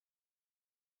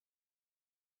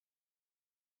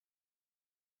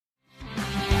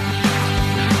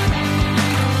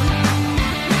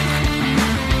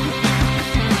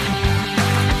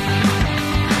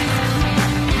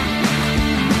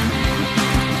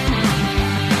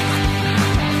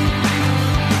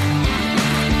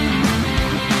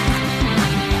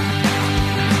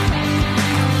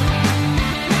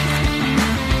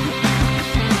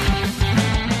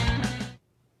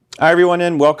Hi, everyone,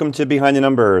 and welcome to Behind the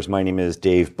Numbers. My name is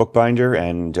Dave Bookbinder,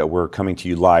 and we're coming to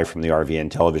you live from the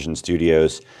RVN television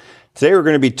studios. Today, we're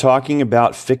going to be talking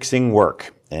about fixing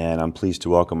work, and I'm pleased to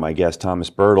welcome my guest,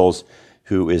 Thomas Bertels,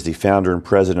 who is the founder and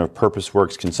president of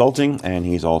PurposeWorks Consulting, and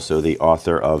he's also the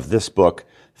author of this book,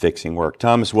 Fixing Work.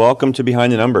 Thomas, welcome to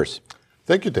Behind the Numbers.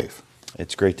 Thank you, Dave.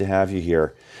 It's great to have you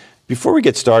here. Before we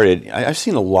get started, I've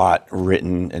seen a lot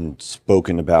written and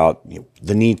spoken about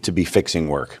the need to be fixing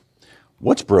work.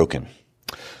 What's broken?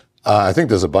 I think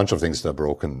there's a bunch of things that are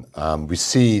broken. We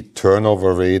see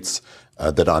turnover rates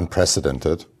that are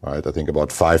unprecedented, right? I think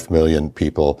about 5 million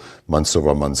people months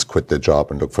over months quit their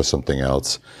job and look for something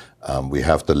else. We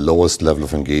have the lowest level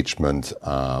of engagement,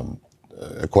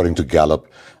 according to Gallup,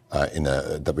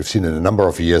 that we've seen in a number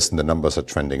of years, and the numbers are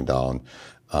trending down.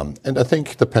 And I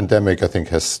think the pandemic,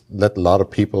 has led a lot of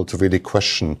people to really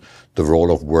question the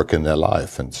role of work in their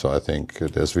life. And so I think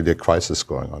there's really a crisis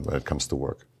going on when it comes to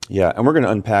work. Yeah, and we're going to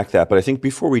unpack that. But I think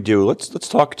before we do, let's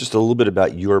talk just a little bit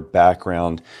about your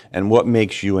background and what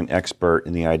makes you an expert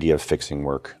in the idea of fixing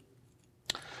work.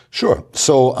 Sure.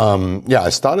 So, I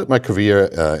started my career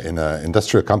in an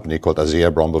industrial company called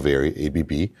ASEA Brown Boveri,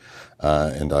 ABB.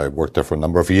 And I worked there for a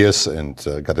number of years and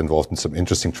got involved in some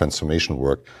interesting transformation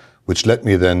work, which led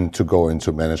me then to go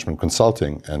into management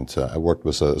consulting. And I worked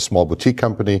with a small boutique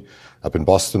company up in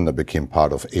Boston that became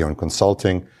part of Aon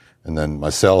Consulting. And then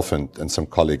myself and some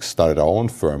colleagues started our own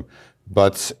firm.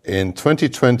 But in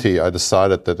 2020, I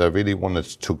decided that I really wanted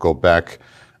to go back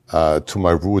to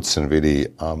my roots and really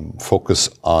focus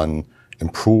on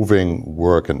improving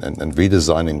work and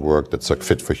redesigning work that's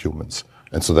fit for humans.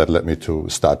 And so that led me to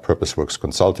start PurposeWorks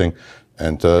Consulting.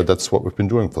 And that's what we've been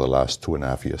doing for the last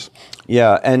 2.5 years.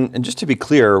 Yeah, and just to be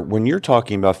clear, when you're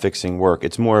talking about fixing work,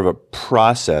 it's more of a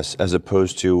process as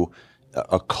opposed to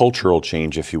a cultural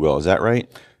change, if you will. Is that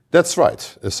right? That's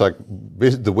right. It's like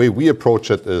the way we approach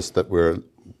it is that we're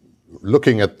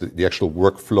looking at the actual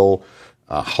workflow,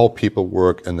 how people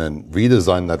work, and then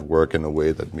redesign that work in a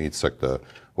way that meets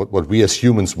what we as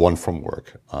humans want from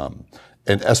work.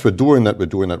 And as we're doing that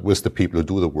with the people who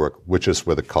do the work, which is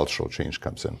where the cultural change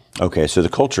comes in. Okay, so the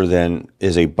culture then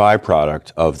is a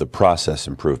byproduct of the process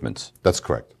improvements. That's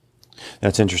correct.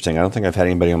 That's interesting. I don't think I've had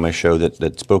anybody on my show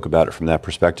that spoke about it from that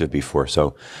perspective before.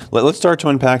 So let's start to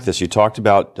unpack this. You talked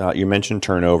about, you mentioned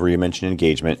turnover, you mentioned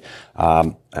engagement.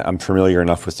 I'm familiar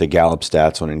enough with the Gallup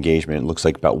stats on engagement. It looks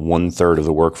like about 1/3 of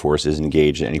the workforce is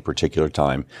engaged at any particular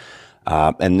time.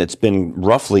 And it's been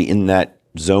roughly in that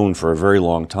zone for a very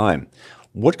long time.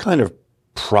 What kind of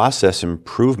process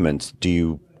improvements do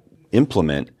you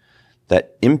implement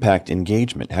that impact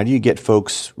engagement? How do you get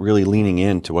folks really leaning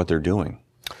into what they're doing?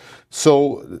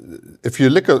 So if you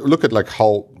look at like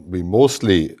how we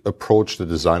mostly approach the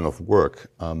design of work,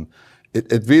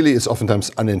 it really is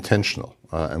oftentimes unintentional.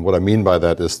 And what I mean by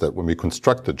that is that when we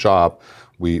construct a job,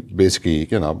 we basically,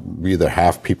 we either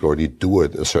have people already do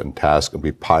a certain task and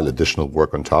we pile additional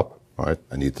work on top, right?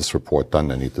 I need this report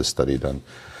done, I need this study done.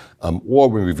 Or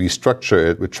when we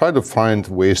restructure it, we try to find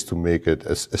ways to make it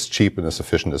as cheap and as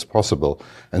efficient as possible.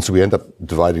 And so we end up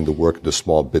dividing the work into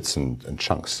small bits and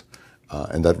chunks.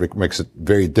 And that makes it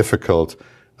very difficult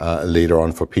later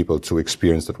on for people to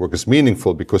experience that work is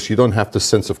meaningful because you don't have the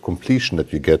sense of completion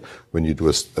that you get when you do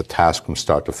a task from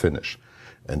start to finish.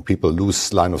 And people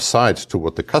lose line of sight to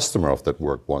what the customer of that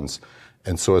work wants.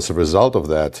 And so as a result of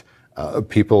that,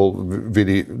 people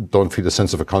really don't feel a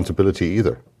sense of accountability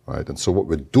either, right? And so what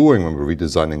we're doing when we're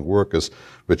redesigning work is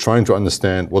we're trying to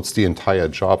understand what's the entire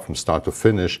job from start to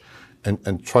finish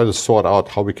and try to sort out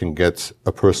how we can get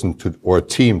a person or a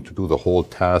team to do the whole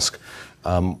task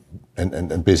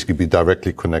and basically be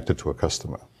directly connected to a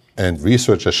customer. And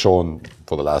research has shown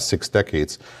for the last 6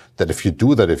 decades that if you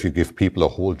do that, if you give people a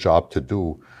whole job to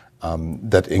do,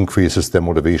 that increases their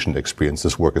motivation to experience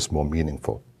this work is more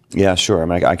meaningful. Yeah, sure. I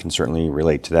mean, I can certainly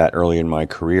relate to that. Early in my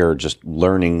career, just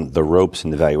learning the ropes in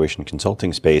the valuation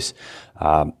consulting space,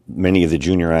 many of the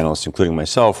junior analysts, including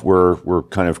myself, were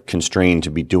kind of constrained to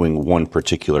be doing one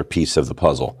particular piece of the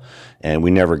puzzle. And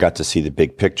we never got to see the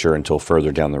big picture until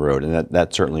further down the road. And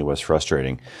that certainly was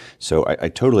frustrating. So I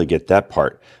totally get that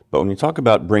part. But when you talk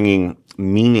about bringing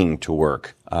meaning to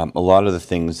work, a lot of the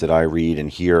things that I read and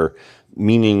hear,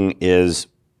 meaning is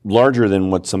larger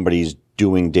than what somebody's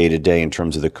doing day to day in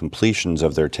terms of the completions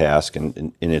of their task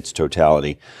and in its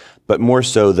totality, but more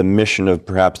so the mission of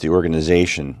perhaps the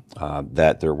organization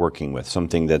that they're working with,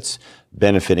 something that's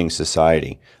benefiting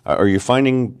society. Are you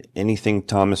finding anything,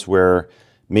 Thomas, where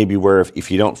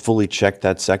if you don't fully check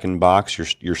that second box,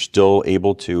 you're still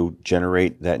able to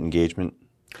generate that engagement?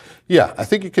 Yeah, I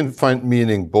think you can find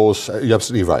meaning both. You're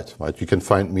absolutely right, right? You can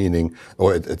find meaning,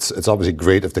 or it's obviously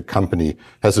great if the company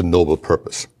has a noble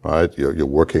purpose, right? You're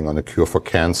working on a cure for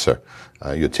cancer,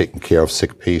 you're taking care of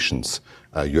sick patients,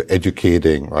 you're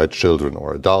educating, right, children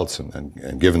or adults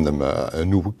and giving them a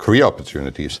new career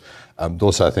opportunities.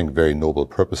 Those are, I think, very noble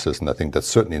purposes, and I think that's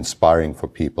certainly inspiring for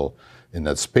people in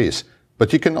that space.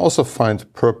 But you can also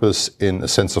find purpose in a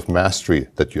sense of mastery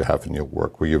that you have in your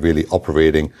work, where you're really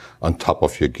operating on top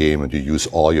of your game and you use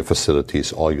all your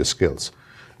facilities, all your skills.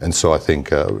 And so I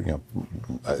think,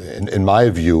 in my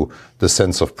view, the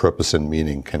sense of purpose and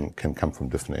meaning can come from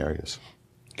different areas.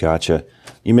 Gotcha.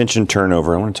 You mentioned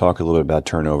turnover. I want to talk a little bit about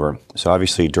turnover. So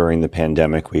obviously during the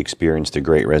pandemic, we experienced a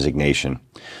great resignation.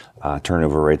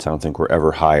 Turnover rates, I don't think, were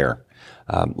ever higher.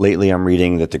 Lately, I'm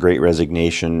reading that the Great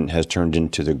Resignation has turned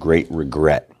into the Great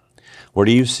Regret. What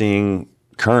are you seeing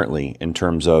currently in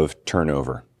terms of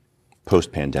turnover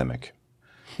post-pandemic?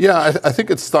 Yeah, I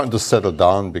think it's starting to settle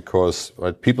down because,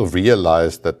 right, people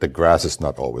realize that the grass is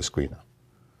not always greener,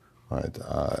 right?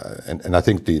 And I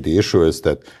think the issue is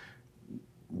that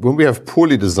when we have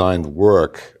poorly designed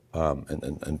work,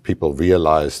 and people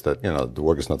realize that the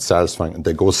work is not satisfying and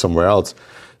they go somewhere else,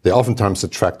 they're oftentimes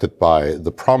attracted by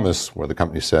the promise where the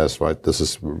company says, right,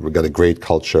 we've got a great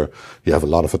culture, you have a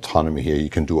lot of autonomy here,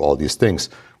 you can do all these things.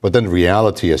 But then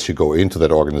reality as you go into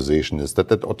that organization is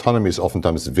that autonomy is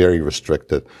oftentimes very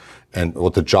restricted. And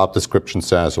what the job description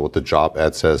says or what the job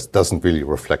ad says doesn't really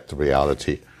reflect the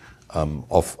reality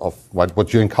of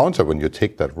what you encounter when you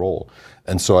take that role.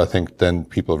 And so I think then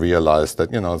people realize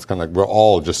that, it's kind of like we're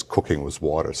all just cooking with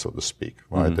water, so to speak,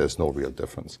 right? Mm-hmm. There's no real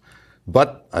difference.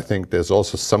 But I think there's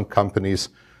also some companies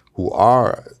who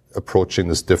are approaching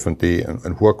this differently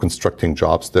and who are constructing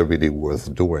jobs that are really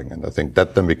worth doing. And I think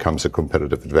that then becomes a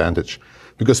competitive advantage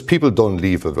because people don't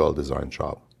leave a well-designed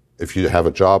job. If you have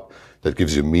a job that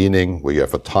gives you meaning, where you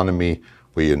have autonomy,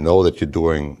 where you know that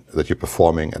you're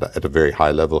performing at a very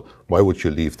high level, why would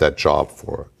you leave that job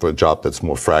for a job that's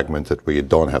more fragmented, where you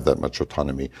don't have that much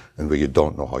autonomy and where you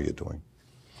don't know how you're doing?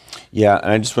 Yeah,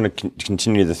 and I just want to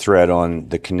continue the thread on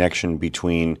the connection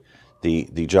between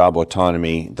the job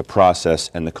autonomy, the process,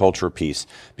 and the culture piece,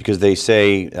 because they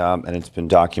say, and it's been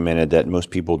documented, that most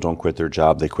people don't quit their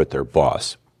job, they quit their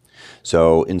boss.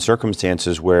 So in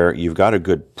circumstances where you've got a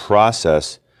good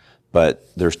process, but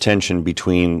there's tension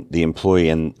between the employee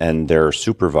and their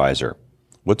supervisor,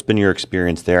 what's been your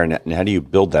experience there, and how do you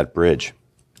build that bridge?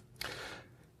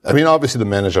 I mean, obviously, the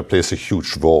manager plays a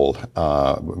huge role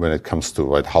when it comes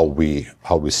to how we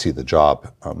see the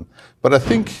job. But I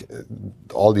think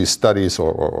all these studies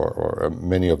or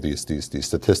many of these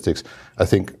statistics, I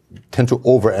think, tend to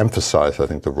overemphasize,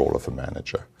 the role of a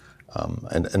manager.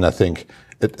 And I think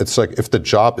it's like if the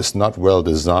job is not well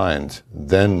designed,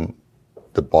 then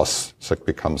the boss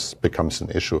becomes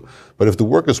an issue. But if the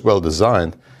work is well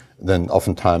designed, then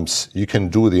oftentimes you can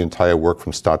do the entire work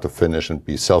from start to finish and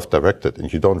be self-directed,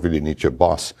 and you don't really need your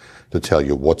boss to tell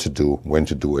you what to do, when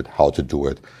to do it, how to do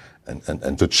it,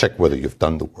 and to check whether you've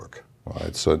done the work.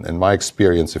 Right? So in my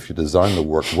experience, if you design the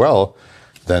work well,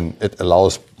 then it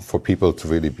allows for people to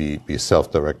really be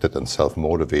self-directed and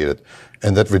self-motivated,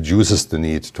 and that reduces the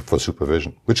need for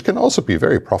supervision, which can also be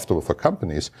very profitable for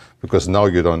companies because now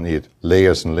you don't need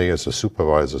layers and layers of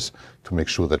supervisors to make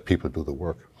sure that people do the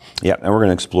work. Yeah, and we're going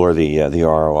to explore the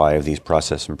ROI of these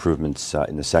process improvements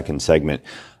in the second segment.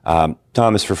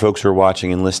 Thomas, for folks who are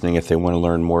watching and listening, if they want to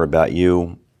learn more about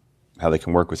you, how they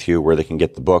can work with you, where they can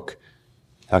get the book,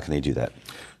 how can they do that?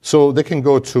 So they can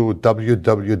go to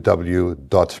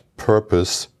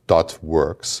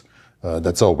www.purpose.works.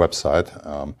 That's our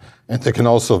website. And they can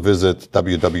also visit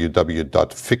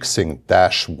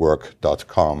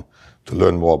www.fixing-work.com to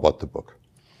learn more about the book.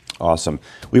 Awesome.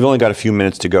 We've only got a few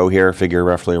minutes to go here, figure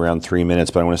roughly around 3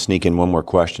 minutes, but I want to sneak in one more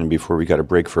question before we got a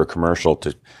break for a commercial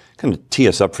to kind of tee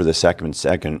us up for the second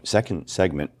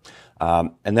segment.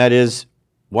 And that is,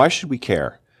 why should we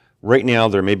care? Right now,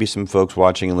 there may be some folks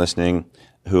watching and listening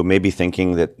who may be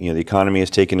thinking that the economy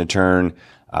has taken a turn.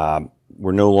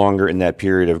 We're no longer in that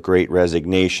period of great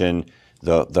resignation.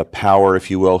 The power,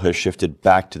 if you will, has shifted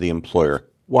back to the employer.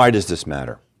 Why does this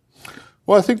matter?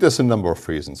 Well, I think there's a number of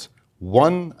reasons.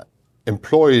 One,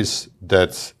 employees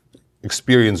that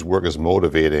experience work as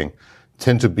motivating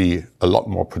tend to be a lot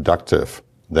more productive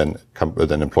than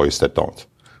employees that don't,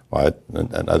 right?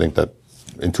 And I think that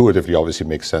intuitively obviously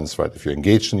makes sense, right? If you're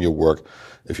engaged in your work,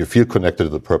 if you feel connected to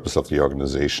the purpose of the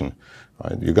organization,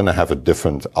 right, you're going to have a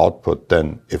different output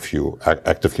than if you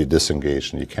actively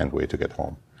disengage and you can't wait to get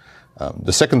home.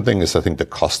 The second thing is, I think, the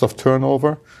cost of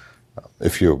turnover.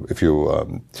 if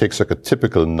you take like a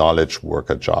typical knowledge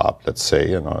worker job, let's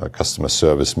say, a customer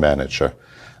service manager,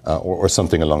 or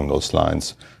something along those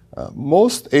lines,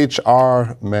 most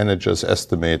HR managers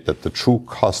estimate that the true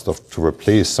cost to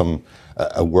replace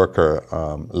a worker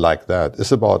like that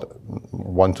is about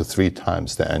 1 to 3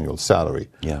 times the annual salary.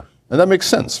 Yeah. And that makes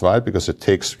sense, right? Because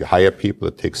you hire people,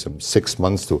 it takes them 6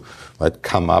 months to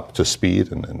come up to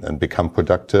speed and become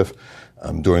productive.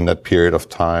 During that period of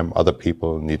time, other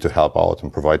people need to help out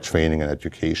and provide training and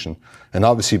education. And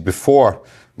obviously before,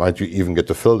 you even get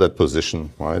to fill that position,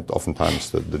 right?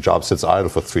 Oftentimes the job sits idle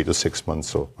for 3 to 6 months,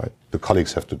 so the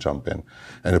colleagues have to jump in.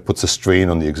 And it puts a strain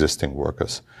on the existing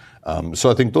workers. So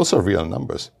I think those are real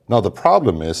numbers. Now the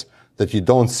problem is that you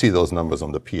don't see those numbers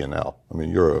on the P&L. I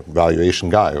mean, you're a valuation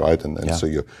guy, right? And so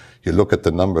you look at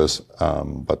the numbers,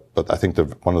 but I think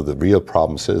one of the real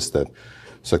problems is that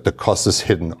it's like the cost is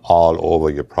hidden all over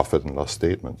your profit and loss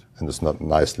statement, and it's not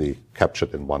nicely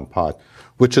captured in one part,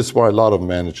 which is why a lot of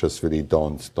managers really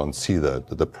don't see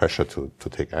the pressure to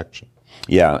take action.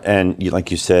 Yeah, and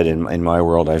like you said, in my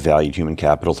world, I valued human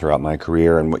capital throughout my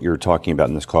career, and what you're talking about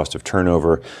in this cost of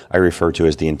turnover, I refer to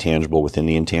as the intangible within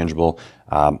the intangible.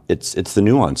 It's the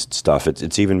nuanced stuff.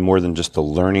 It's even more than just the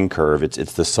learning curve.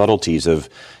 It's the subtleties of,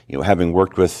 having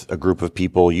worked with a group of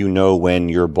people, when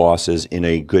your boss is in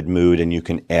a good mood and you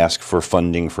can ask for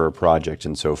funding for a project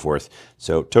and so forth.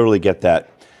 So totally get that.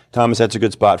 Thomas, that's a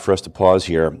good spot for us to pause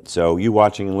here. So you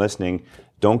watching and listening,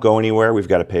 don't go anywhere. We've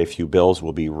got to pay a few bills.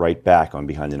 We'll be right back on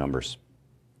Behind the Numbers.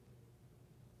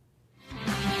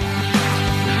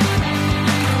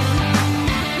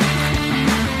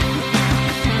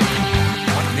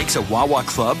 What makes a Wawa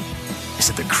Club? Is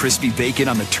it the crispy bacon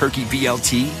on the turkey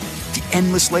BLT? The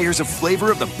endless layers of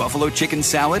flavor of the buffalo chicken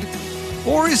salad?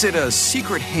 Or is it a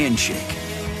secret handshake?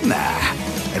 Nah.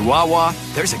 At Wawa,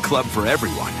 there's a club for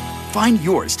everyone. Find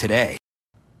yours today.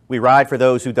 We ride for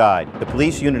those who died. The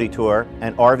Police Unity Tour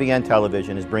and RVN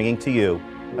Television is bringing to you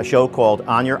a show called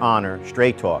On Your Honor,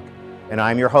 Straight Talk. And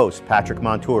I'm your host, Patrick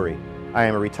Monturi. I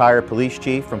am a retired police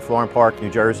chief from Florham Park, New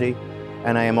Jersey,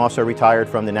 and I am also retired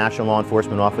from the National Law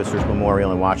Enforcement Officers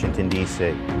Memorial in Washington,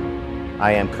 D.C.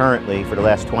 I am currently, for the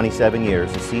last 27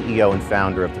 years, the CEO and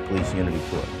founder of the Police Unity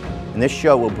Tour. And this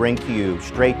show will bring to you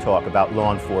straight talk about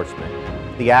law enforcement,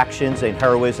 the actions and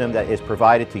heroism that is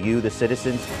provided to you, the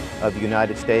citizens of the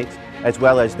United States, as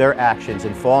well as their actions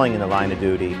in falling in the line of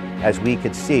duty, as we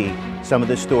could see some of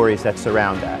the stories that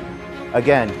surround that.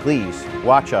 Again, please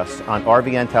watch us on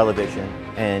RVN Television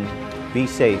and be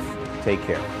safe. Take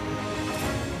care.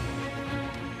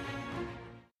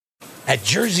 At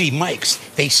Jersey Mike's,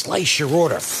 they slice your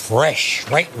order fresh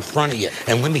right in front of you.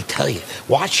 And let me tell you,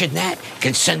 watching that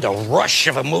can send a rush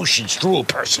of emotions through a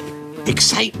person.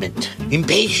 Excitement,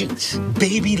 impatience,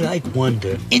 baby-like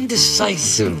wonder,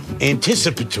 indecisive,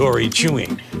 anticipatory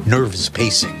chewing, nerves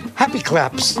pacing, happy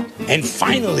claps, and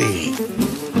finally,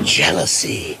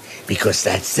 jealousy, because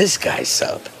that's this guy's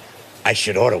sub. I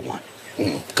should order one.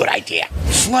 Good idea.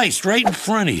 Sliced right in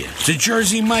front of you. It's a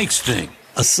Jersey Mike's thing.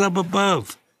 A sub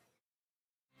above.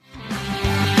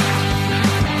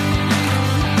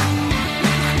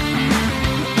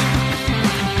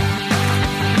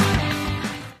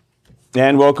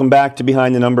 And welcome back to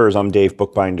Behind the Numbers. I'm Dave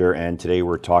Bookbinder, and today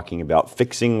we're talking about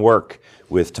fixing work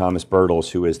with Thomas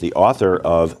Bertels, who is the author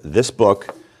of this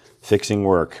book, Fixing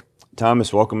Work.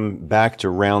 Thomas, welcome back to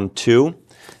round 2.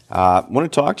 I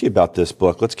want to talk to you about this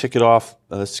book. Let's kick off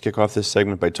this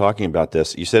segment by talking about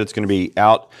this. You said it's going to be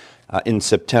out in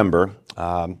September,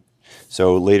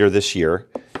 so later this year.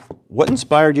 What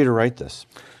inspired you to write this?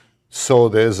 So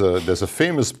there's a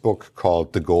famous book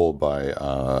called The Goal by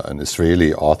an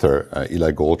Israeli author,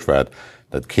 Eli Goldratt,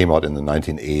 that came out in the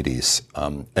 1980s.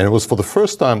 And it was for the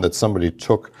first time that somebody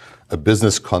took a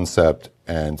business concept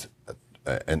and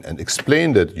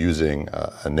explained it using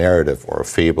a narrative or a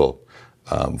fable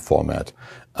format.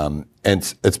 And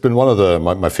it's been one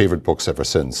of my favorite books ever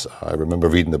since. I remember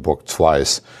reading the book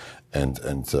twice, and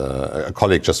a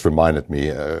colleague just reminded me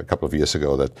a couple of years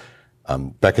ago that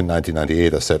back in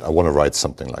 1998, I said, I want to write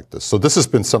something like this. So this has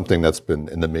been something that's been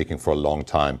in the making for a long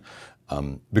time,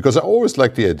 because I always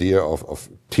like the idea of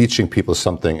teaching people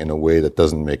something in a way that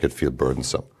doesn't make it feel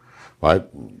burdensome, right?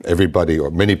 Everybody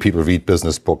or many people read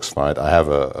business books, right? I have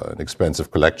an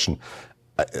expensive collection.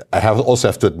 I also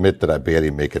have to admit that I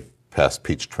barely make it past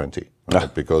page 20,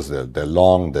 right? Because they're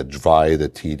long, they're dry, they're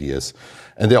tedious,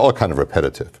 and they're all kind of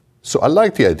repetitive. So I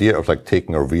like the idea of like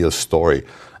taking a real story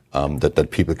that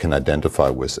people can identify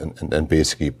with and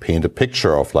basically paint a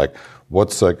picture of like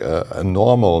what's like a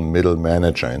normal middle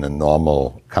manager in a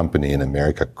normal company in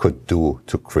America could do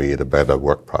to create a better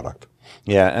work product.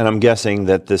 Yeah, and I'm guessing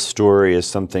that this story is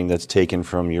something that's taken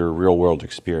from your real world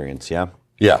experience, yeah?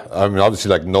 Yeah, I mean, obviously,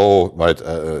 like no, right,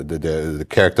 the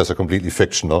characters are completely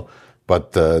fictional,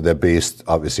 but they're based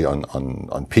obviously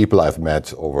on people I've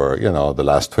met over the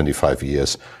last 25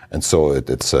 years, and so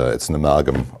it's an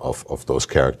amalgam of those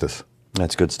characters.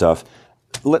 That's good stuff.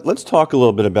 Let's talk a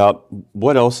little bit about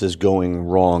what else is going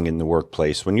wrong in the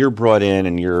workplace. When you're brought in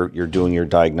and you're doing your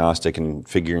diagnostic and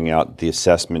figuring out the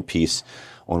assessment piece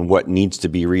on what needs to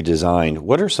be redesigned,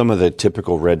 what are some of the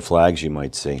typical red flags you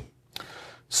might see?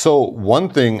 So one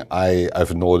thing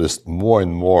I've noticed more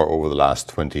and more over the last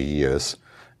 20 years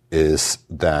is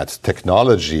that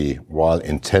technology, while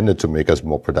intended to make us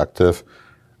more productive,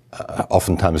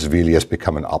 oftentimes really has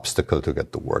become an obstacle to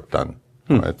get the work done.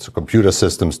 Right? So computer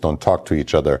systems don't talk to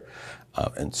each other.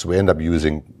 And so we end up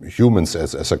using humans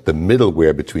as like the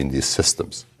middleware between these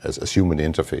systems, as human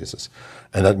interfaces.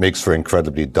 And that makes for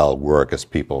incredibly dull work as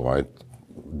people, right,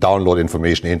 download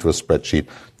information into a spreadsheet,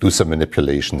 do some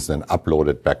manipulations, then upload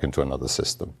it back into another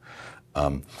system.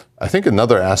 I think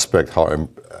another aspect how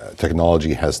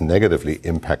technology has negatively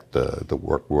impacted the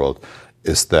work world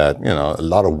is that a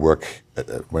lot of work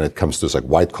when it comes to like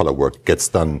white collar work gets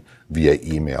done via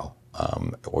email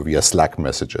or via Slack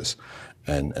messages.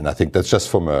 And I think that's just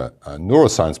from a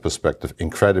neuroscience perspective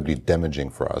incredibly damaging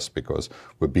for us because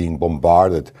we're being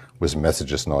bombarded with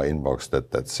messages in our inbox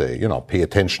that say, pay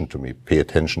attention to me, pay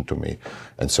attention to me.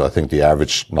 And so I think the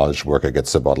average knowledge worker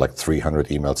gets about like 300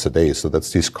 emails a day. So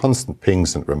that's these constant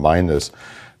pings and reminders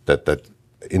that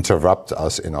interrupt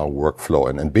us in our workflow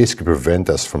and basically prevent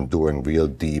us from doing real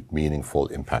deep, meaningful,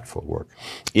 impactful work.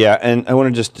 Yeah, and I want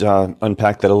to just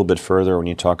unpack that a little bit further when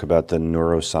you talk about the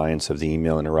neuroscience of the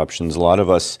email interruptions. A lot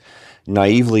of us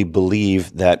naively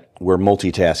believe that we're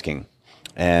multitasking,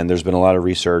 and there's been a lot of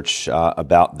research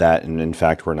about that, and in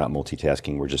fact, we're not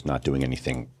multitasking, we're just not doing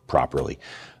anything properly.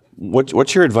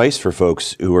 What's your advice for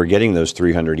folks who are getting those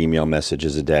 300 email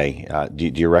messages a day? Do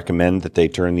you recommend that they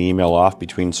turn the email off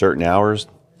between certain hours?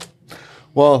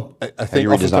 Well, I think how do you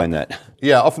redesign that?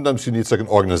 Yeah, oftentimes you need like an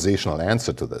organizational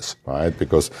answer to this, right?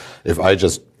 Because if I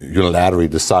just unilaterally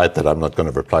decide that I'm not going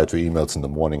to reply to emails in the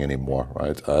morning anymore,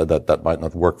 right, that might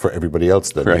not work for everybody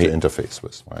else that you interface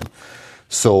with, right?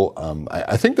 So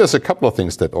I think there's a couple of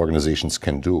things that organizations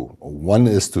can do. One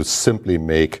is to simply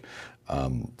make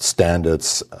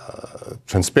standards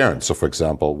transparent. So, for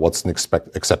example, what's an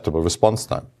acceptable response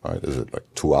time? Right? Is it like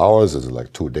 2 hours? Is it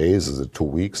like 2 days? Is it 2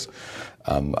 weeks?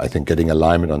 I think getting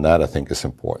alignment on that, I think, is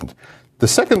important. The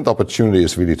second opportunity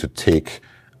is really to take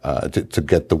to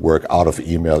get the work out of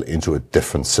email into a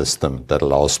different system that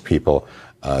allows people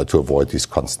to avoid these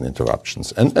constant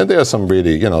interruptions. And there are some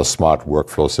really, smart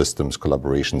workflow systems,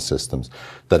 collaboration systems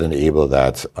that enable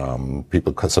that.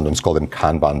 People sometimes call them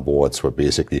Kanban boards, where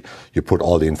basically you put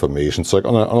all the information, so like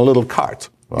on a little cart,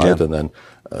 right? Yeah. And then,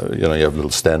 you have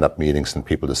little stand-up meetings and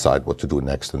people decide what to do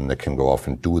next and they can go off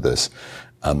and do this.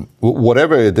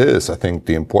 Whatever it is, I think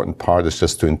the important part is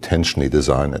just to intentionally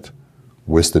design it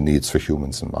with the needs for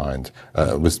humans in mind,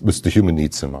 with the human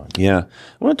needs in mind. Yeah.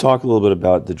 I want to talk a little bit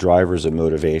about the drivers of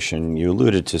motivation. You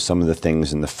alluded to some of the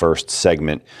things in the first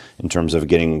segment in terms of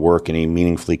getting work in a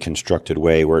meaningfully constructed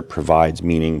way where it provides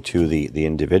meaning to the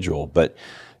individual. But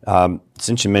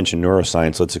since you mentioned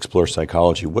neuroscience, let's explore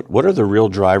psychology. What are the real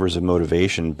drivers of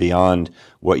motivation beyond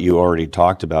what you already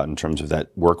talked about in terms of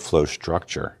that workflow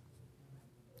structure?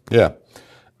 Yeah.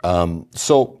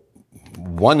 So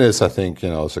one is, I think,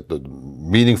 it's like the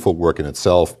meaningful work in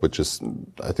itself, which is,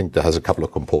 I think, that has a couple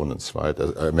of components, right?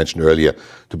 As I mentioned earlier,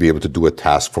 to be able to do a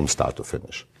task from start to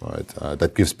finish, right?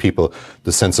 That gives people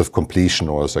the sense of completion,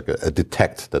 or it's like a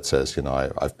detect that says,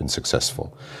 I've been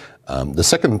successful. The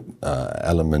second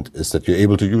element is that you're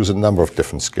able to use a number of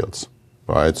different skills,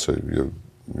 right? So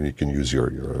you can use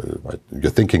your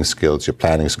thinking skills, your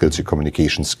planning skills, your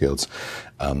communication skills.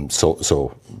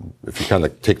 So if you kind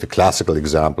of like take the classical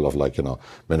example of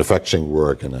manufacturing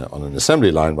work on an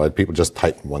assembly line, right? People just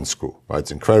tighten one screw, right?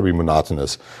 It's incredibly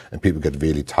monotonous and people get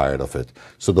really tired of it.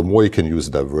 So the more you can use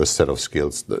a diverse set of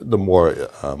skills, the more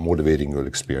motivating you'll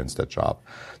experience that job.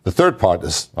 The third part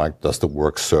is, does the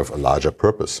work serve a larger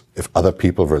purpose? If other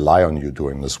people rely on you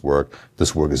doing this work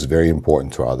is very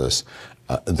important to others.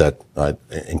 That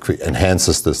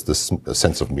enhances this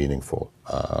sense of meaningful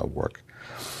work.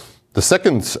 The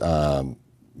second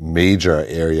major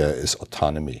area is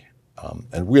autonomy.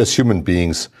 And we as human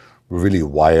beings, we're really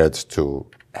wired to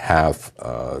have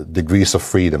degrees of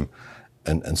freedom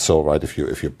And so, right, if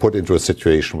you're put into a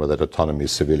situation where that autonomy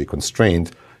is severely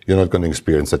constrained, you're not going to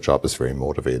experience that job as very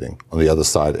motivating. On the other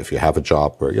side, if you have a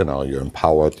job where, you're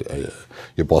empowered,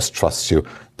 your boss trusts you,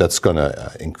 that's going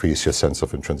to increase your sense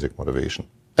of intrinsic motivation.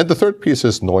 And the third piece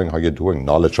is knowing how you're doing,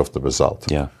 knowledge of the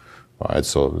result. Yeah. Right.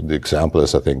 So the example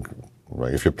is, I think,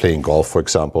 right, if you're playing golf, for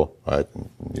example, right,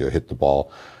 you hit the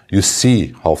ball, you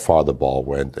see how far the ball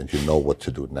went and you know what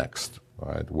to do next.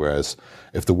 Right. Whereas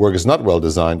if the work is not well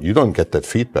designed, you don't get that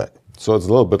feedback. So it's a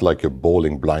little bit like you're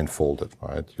bowling blindfolded,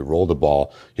 right? You roll the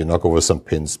ball, you knock over some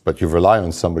pins, but you rely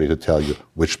on somebody to tell you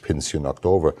which pins you knocked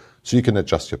over so you can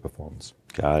adjust your performance.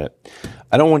 Got it.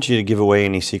 I don't want you to give away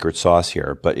any secret sauce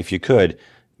here, but if you could,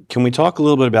 can we talk a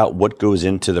little bit about what goes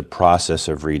into the process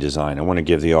of redesign? I want to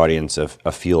give the audience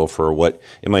a feel for what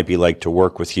it might be like to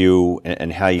work with you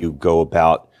and how you go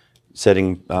about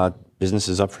setting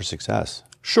businesses up for success.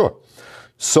 Sure.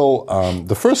 So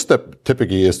the first step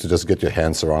typically is to just get your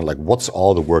hands around, like, what's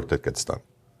all the work that gets done,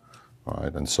 all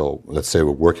right? And so let's say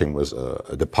we're working with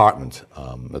a department,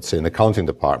 let's say an accounting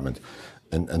department,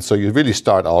 and so you really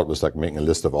start out with like making a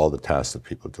list of all the tasks that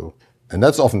people do, and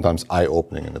that's oftentimes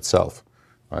eye-opening in itself,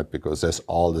 right? Because there's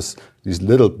all these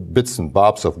little bits and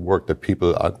bobs of work that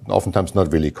people are oftentimes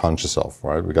not really conscious of,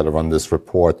 right? We got to run this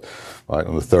report, right,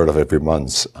 on the 3rd of every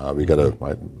month. We got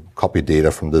to copy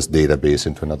data from this database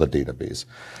into another database.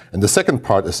 And the second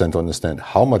part is then to understand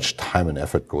how much time and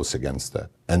effort goes against that.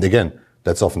 And again,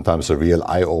 that's oftentimes a real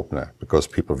eye-opener because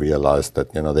people realize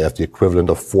that, they have the equivalent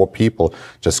of 4 people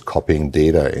just copying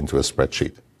data into a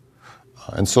spreadsheet.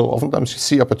 And so oftentimes you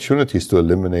see opportunities to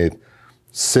eliminate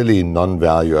silly,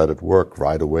 non-value-added work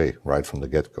right away, right from the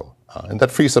get-go. And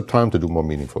that frees up time to do more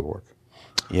meaningful work.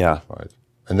 Yeah. Right.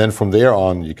 And then from there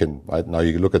on, you can, right now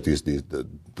you look at the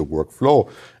workflow,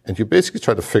 and you basically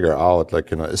try to figure out,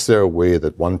 like, is there a way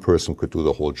that one person could do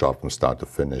the whole job from start to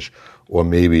finish? Or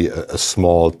maybe a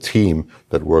small team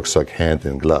that works like hand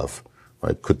in glove,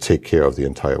 right, could take care of the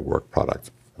entire work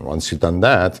product. And once you've done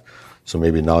that, so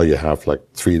maybe now you have like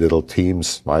 3 little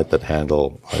teams, right, that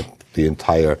handle, right, the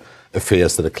entire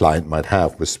affairs that a client might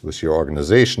have with your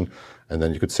organization. And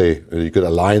then you could say, you could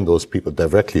align those people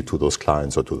directly to those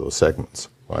clients or to those segments,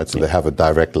 right? So they have a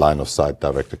direct line of sight,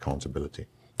 direct accountability.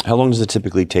 How long does it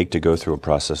typically take to go through a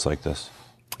process like this?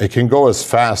 It can go as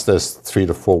fast as 3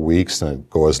 to 4 weeks, and it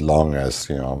go as long as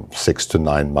 6 to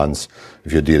 9 months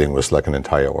if you're dealing with like an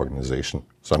entire organization.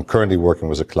 So I'm currently working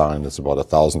with a client that's about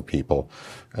 1,000 people,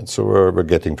 and so we're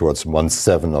getting towards month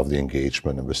 7 of the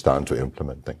engagement, and we're starting to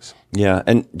implement things. Yeah,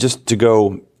 and just to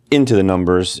go into the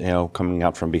numbers, coming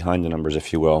out from behind the numbers,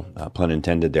 if you will, pun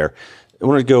intended there. I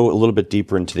want to go a little bit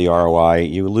deeper into the ROI.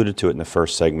 You alluded to it in the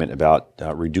first segment about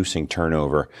reducing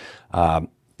turnover.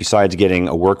 Besides getting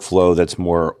a workflow that's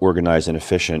more organized and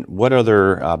efficient, what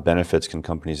other benefits can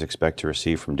companies expect to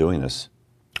receive from doing this?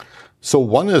 So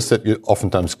one is that you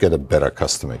oftentimes get a better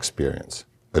customer experience,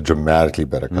 a dramatically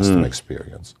better customer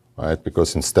experience, right?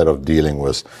 Because instead of dealing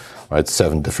with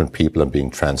 7 different people and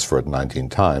being transferred 19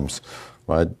 times,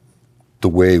 right, the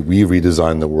way we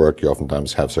redesign the work, you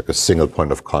oftentimes have like a single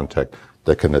point of contact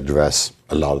that can address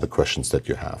a lot of the questions that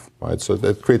you have, right? So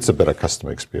that creates a better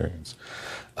customer experience.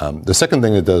 The second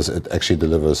thing it does, it actually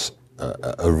delivers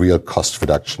a real cost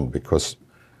reduction because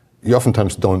you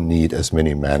oftentimes don't need as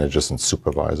many managers and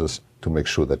supervisors to make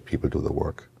sure that people do the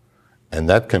work. And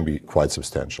that can be quite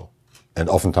substantial. And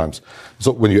oftentimes,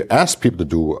 so when you ask people to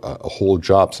do a whole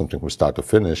job, something from start to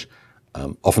finish,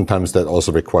 oftentimes that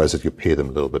also requires that you pay them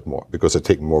a little bit more because they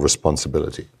take more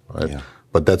responsibility, right? Yeah.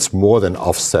 But that's more than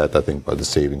offset, I think, by the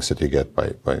savings that you get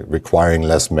by requiring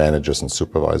less managers and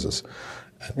supervisors.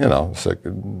 It's like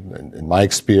in my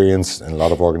experience, in a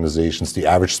lot of organizations, the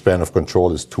average span of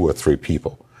control is 2 or 3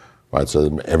 people, right?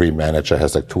 So every manager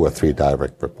has like 2 or 3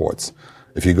 direct reports.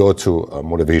 If you go to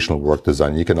motivational work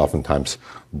design, you can oftentimes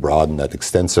broaden that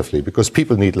extensively because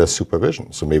people need less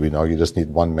supervision. So maybe now you just need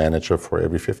 1 manager for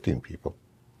every 15 people.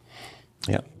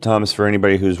 Yeah. Thomas, for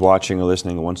anybody who's watching or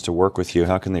listening and wants to work with you,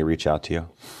 how can they reach out to you?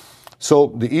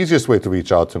 So the easiest way to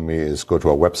reach out to me is go to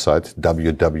our website,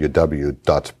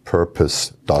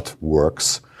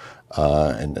 www.purpose.works,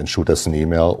 and shoot us an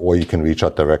email, or you can reach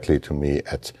out directly to me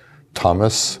at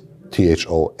Thomas,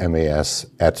 Thomas,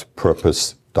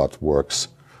 @purpose.works,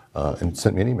 and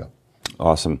send me an email.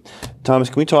 Awesome. Thomas,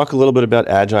 can we talk a little bit about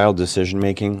agile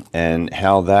decision-making and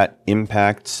how that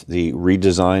impacts the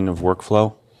redesign of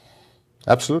workflow?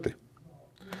 Absolutely.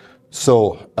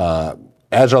 So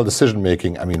agile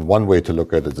decision-making, one way to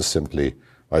look at it is simply,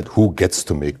 right, who gets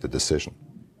to make the decision?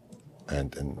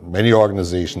 And in many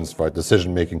organizations, right,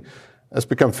 decision-making has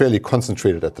become fairly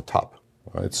concentrated at the top,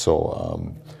 right?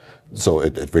 So So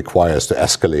it requires to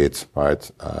escalate, right,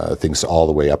 things all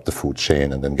the way up the food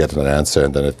chain and then get an answer,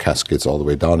 and then it cascades all the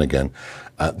way down again.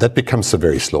 That becomes a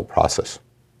very slow process.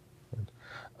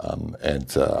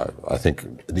 I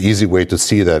think the easy way to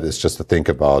see that is just to think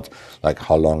about, like,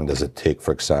 how long does it take,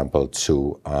 for example,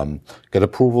 to get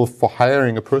approval for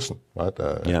hiring a person, right?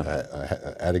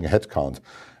 Adding a headcount.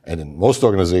 And in most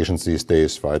organizations these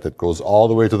days, right, it goes all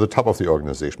the way to the top of the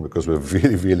organization, because we're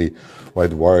really, really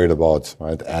quite worried about,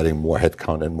 right, adding more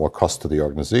headcount and more cost to the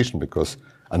organization, because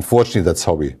unfortunately that's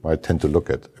how we tend to look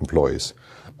at employees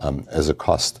as a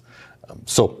cost.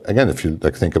 So again, if you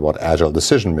think about agile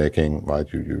decision making,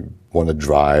 right, you want to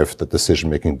drive the decision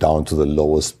making down to the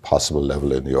lowest possible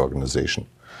level in the organization.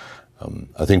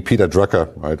 I think Peter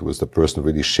Drucker, right, who was the person who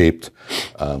really shaped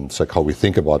it's like how we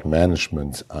think about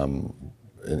management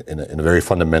in a very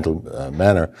fundamental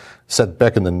manner, said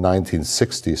back in the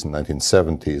 1960s and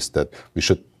 1970s that we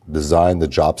should design the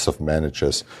jobs of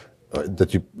managers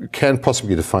that you can't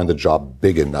possibly define the job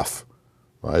big enough.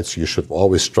 Right, so you should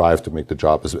always strive to make the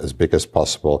job as big as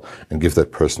possible and give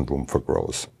that person room for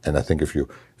growth. And I think if you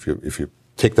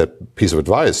take that piece of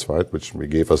advice, right, which we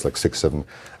gave us like 6-7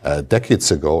 decades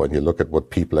ago, and you look at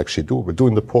what people actually do, we're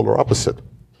doing the polar opposite,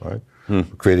 right? We're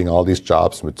creating all these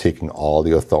jobs, and we're taking all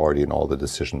the authority and all the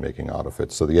decision making out of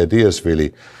it. So the idea is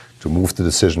really to move the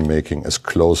decision making as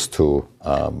close to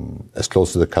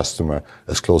the customer,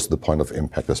 as close to the point of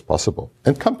impact as possible.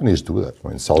 And companies do that. I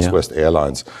mean, Southwest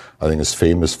Airlines, I think, is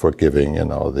famous for giving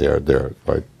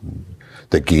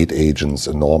their gate agents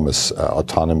enormous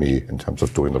autonomy in terms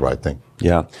of doing the right thing.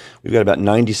 Yeah, we've got about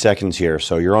 90 seconds here,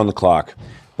 so you're on the clock.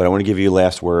 But I want to give you a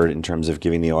last word in terms of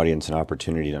giving the audience an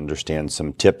opportunity to understand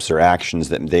some tips or actions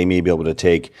that they may be able to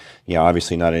take. You know,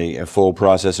 obviously not a full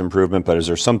process improvement, but is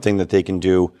there something that they can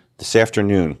do this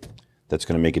afternoon that's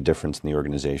going to make a difference in the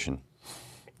organization?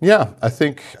 Yeah, I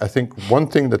think one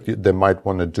thing that they might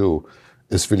want to do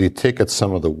is really take at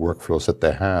some of the workflows that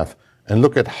they have and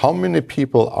look at how many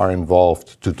people are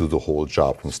involved to do the whole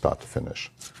job from start to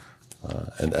finish.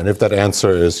 And if that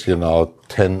answer is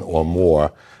 10 or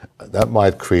more, that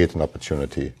might create an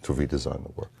opportunity to redesign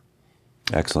the work.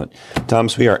 Excellent.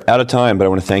 Thomas, we are out of time, but I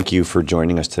want to thank you for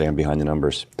joining us today on Behind the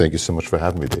Numbers. Thank you so much for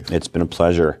having me, Dave. It's been a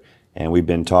pleasure. And we've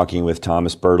been talking with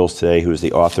Thomas Bertels today, who is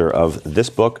the author of this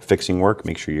book, Fixing Work.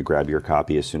 Make sure you grab your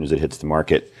copy as soon as it hits the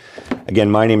market.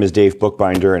 Again, my name is Dave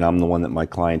Bookbinder, and I'm the one that my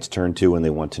clients turn to when they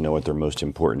want to know what their most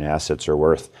important assets are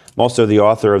worth. I'm also the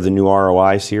author of the New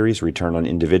ROI series, Return on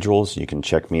Individuals. You can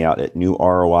check me out at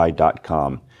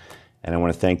newroi.com. And I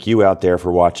want to thank you out there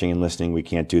for watching and listening. We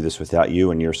can't do this without you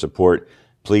and your support.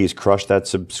 Please crush that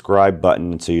subscribe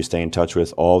button so you stay in touch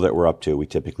with all that we're up to. We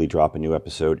typically drop a new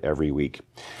episode every week.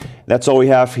 That's all we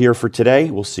have here for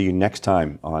today. We'll see you next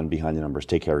time on Behind the Numbers.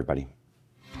 Take care, everybody.